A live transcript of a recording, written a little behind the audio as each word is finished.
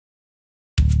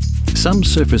Some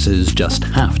surfaces just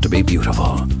have to be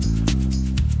beautiful.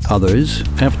 Others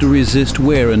have to resist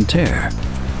wear and tear,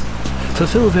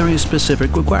 fulfill very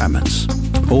specific requirements,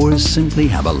 or simply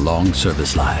have a long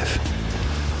service life.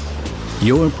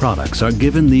 Your products are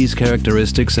given these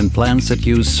characteristics in plants that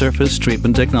use surface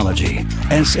treatment technology,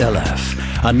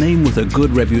 SLF, a name with a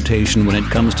good reputation when it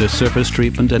comes to surface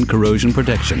treatment and corrosion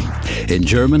protection. In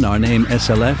German, our name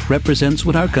SLF represents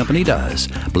what our company does: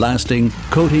 blasting,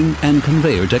 coating, and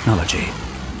conveyor technology.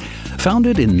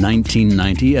 Founded in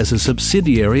 1990 as a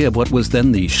subsidiary of what was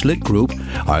then the Schlick Group,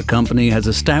 our company has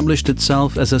established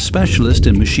itself as a specialist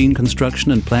in machine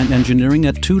construction and plant engineering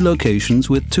at 2 locations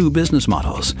with 2 business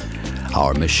models.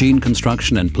 Our machine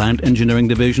construction and plant engineering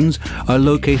divisions are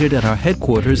located at our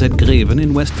headquarters at Greven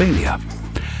in Westphalia.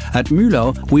 At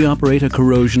Mühlau, we operate a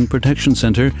corrosion protection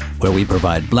center where we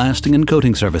provide blasting and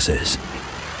coating services.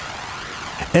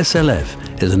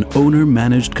 SLF is an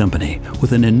owner-managed company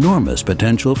with an enormous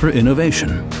potential for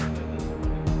innovation.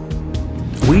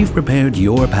 We've prepared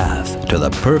your path to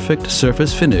the perfect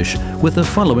surface finish with the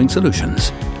following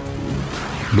solutions.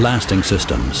 Blasting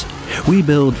systems. We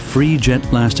build free jet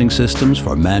blasting systems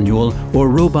for manual or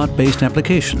robot-based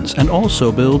applications and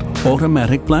also build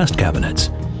automatic blast cabinets.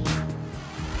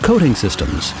 Coating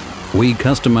systems. We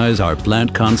customize our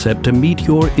plant concept to meet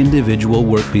your individual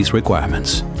workpiece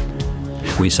requirements.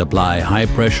 We supply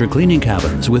high-pressure cleaning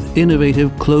cabins with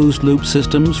innovative closed-loop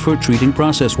systems for treating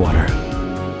process water.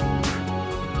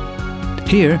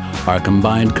 Here are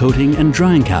combined coating and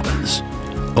drying cabins.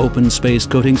 Open-space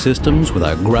coating systems with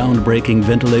our groundbreaking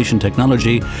ventilation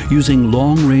technology using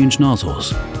long-range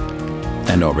nozzles.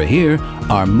 And over here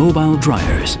are mobile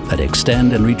dryers that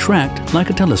extend and retract like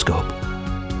a telescope.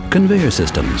 Conveyor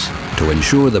systems. To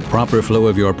ensure the proper flow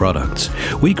of your products,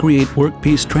 we create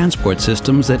workpiece transport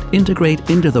systems that integrate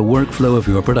into the workflow of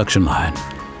your production line.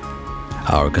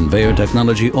 Our conveyor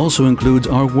technology also includes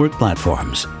our work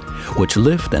platforms, which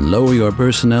lift and lower your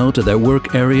personnel to their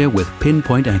work area with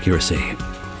pinpoint accuracy.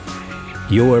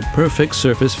 Your perfect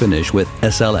surface finish with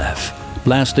SLF,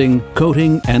 blasting,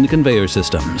 coating, and conveyor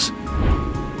systems.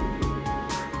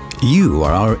 You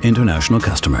are our international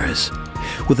customers.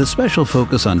 With a special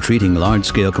focus on treating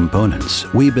large-scale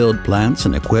components, we build plants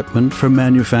and equipment for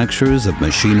manufacturers of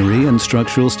machinery and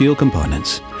structural steel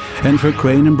components, and for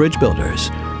crane and bridge builders.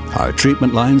 Our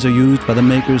treatment lines are used by the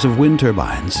makers of wind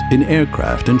turbines, in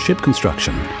aircraft and ship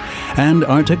construction, and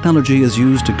our technology is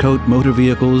used to coat motor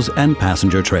vehicles and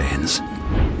passenger trains.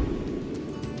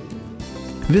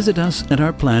 Visit us at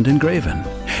our plant in Greven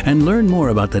and learn more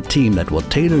about the team that will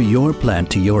tailor your plant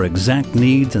to your exact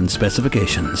needs and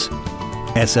specifications.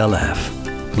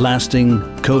 SLF, blasting,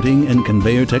 coating, and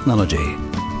conveyor technology.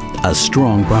 A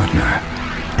strong partner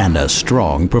and a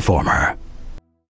strong performer.